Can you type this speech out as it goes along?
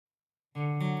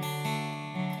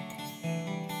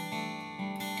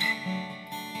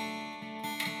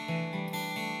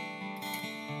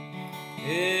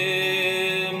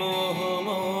हे मोह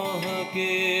मोह के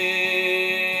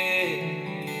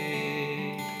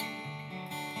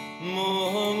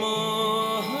मोह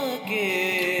मोह के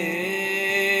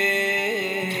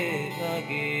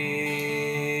धागे।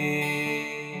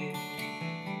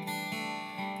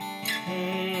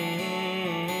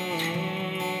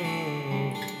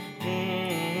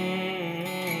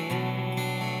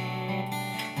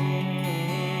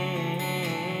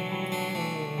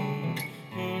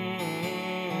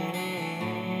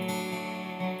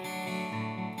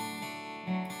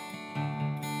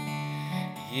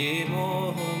 ये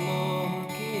मोह मोह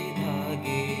के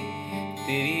धागे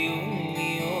तेरी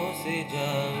उंगलियों से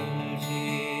जा उलझे।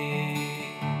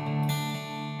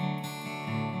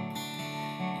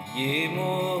 ये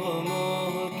मोह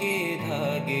मोह के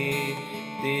धागे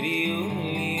तेरी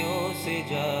उंगलियों से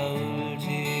जा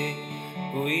उलझे।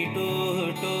 कोई टोह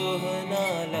टोह ना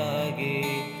लागे,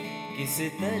 किस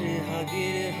तरह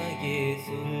गिरह ये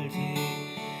सुलझे।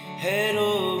 है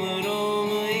रोम रोम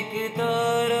एक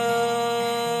तारा,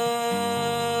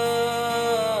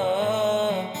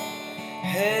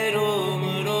 है रोम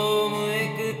रोम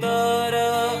एक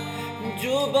तारा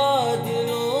जो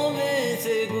बादलों में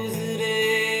से गुजरे।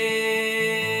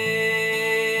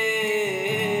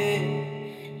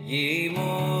 ये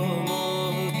मोह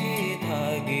मोह के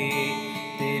धागे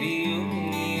तेरी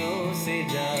उंगलियों से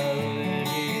जा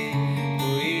उलझे।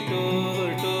 कोई टोह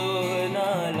टोह ना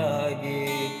लागे,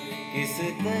 किस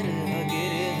तरह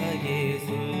गिरह ये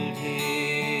सुलझे।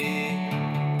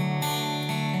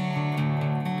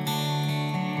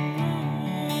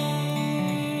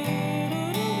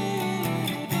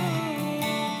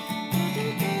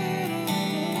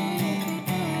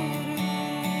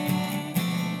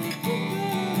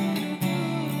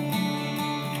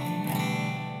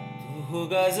 तू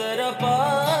होगा जरा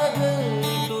पागल,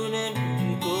 तूने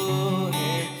मुझको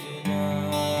है चुना।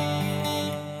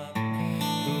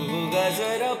 तू होगा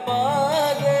जरा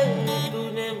पागल,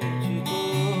 तूने मुझको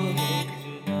है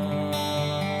चुना।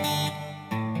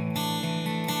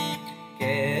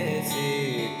 कैसे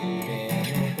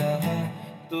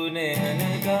तूने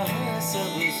कहा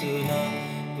सब सुना।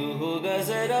 तू होगा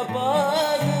जरा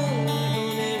पागल,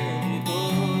 तूने मुझको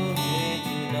है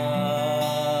चुना।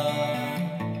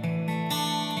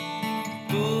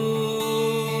 तू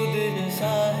दिन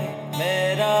सा है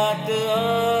मैं रात,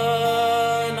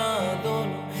 आना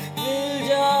दोनों मिल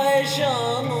जाए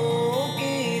शामों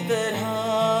की तरह।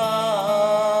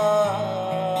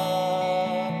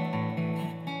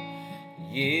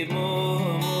 ये मोह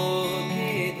मोह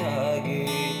के धागे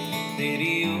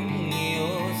तेरी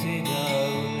उंगलियों से जा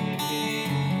उलझे।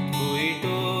 कोई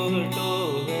टोह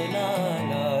टोह ना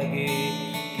लागे,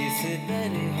 किस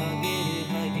तरह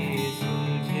गिरह ये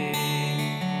सुलझे।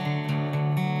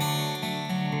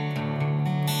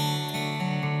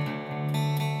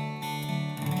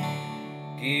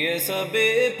 कि ऐसा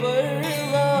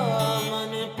बेपरवाह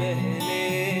मन पहले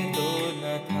तो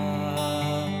न था।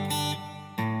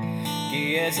 कि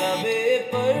ऐसा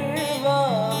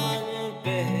बेपरवाह मन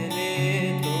पहले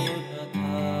तो न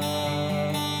था।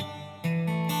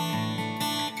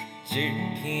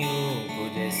 चिट्ठियों को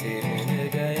जैसे मिल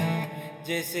गया,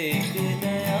 जैसे एक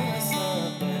नया सा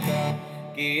पता।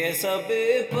 कि ऐसा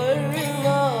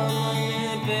बेपरवाह मन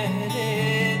पहले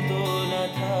तो न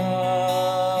था।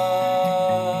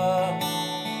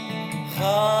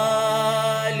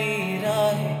 खाली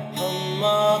राह हम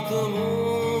आँख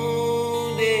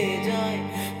मूंदे जाए,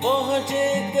 पहुँचे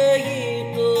कहीं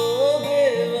तो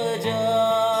बेवजह।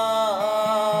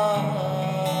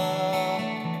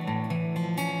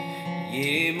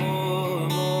 ये मोह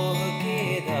मोह के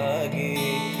धागे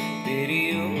तेरी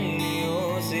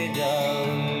उंगलियों से जा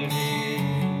उलझे।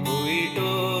 कोई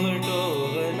टोह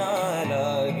टोह ना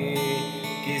लागे,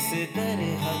 किस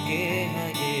तरह के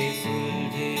हैं ये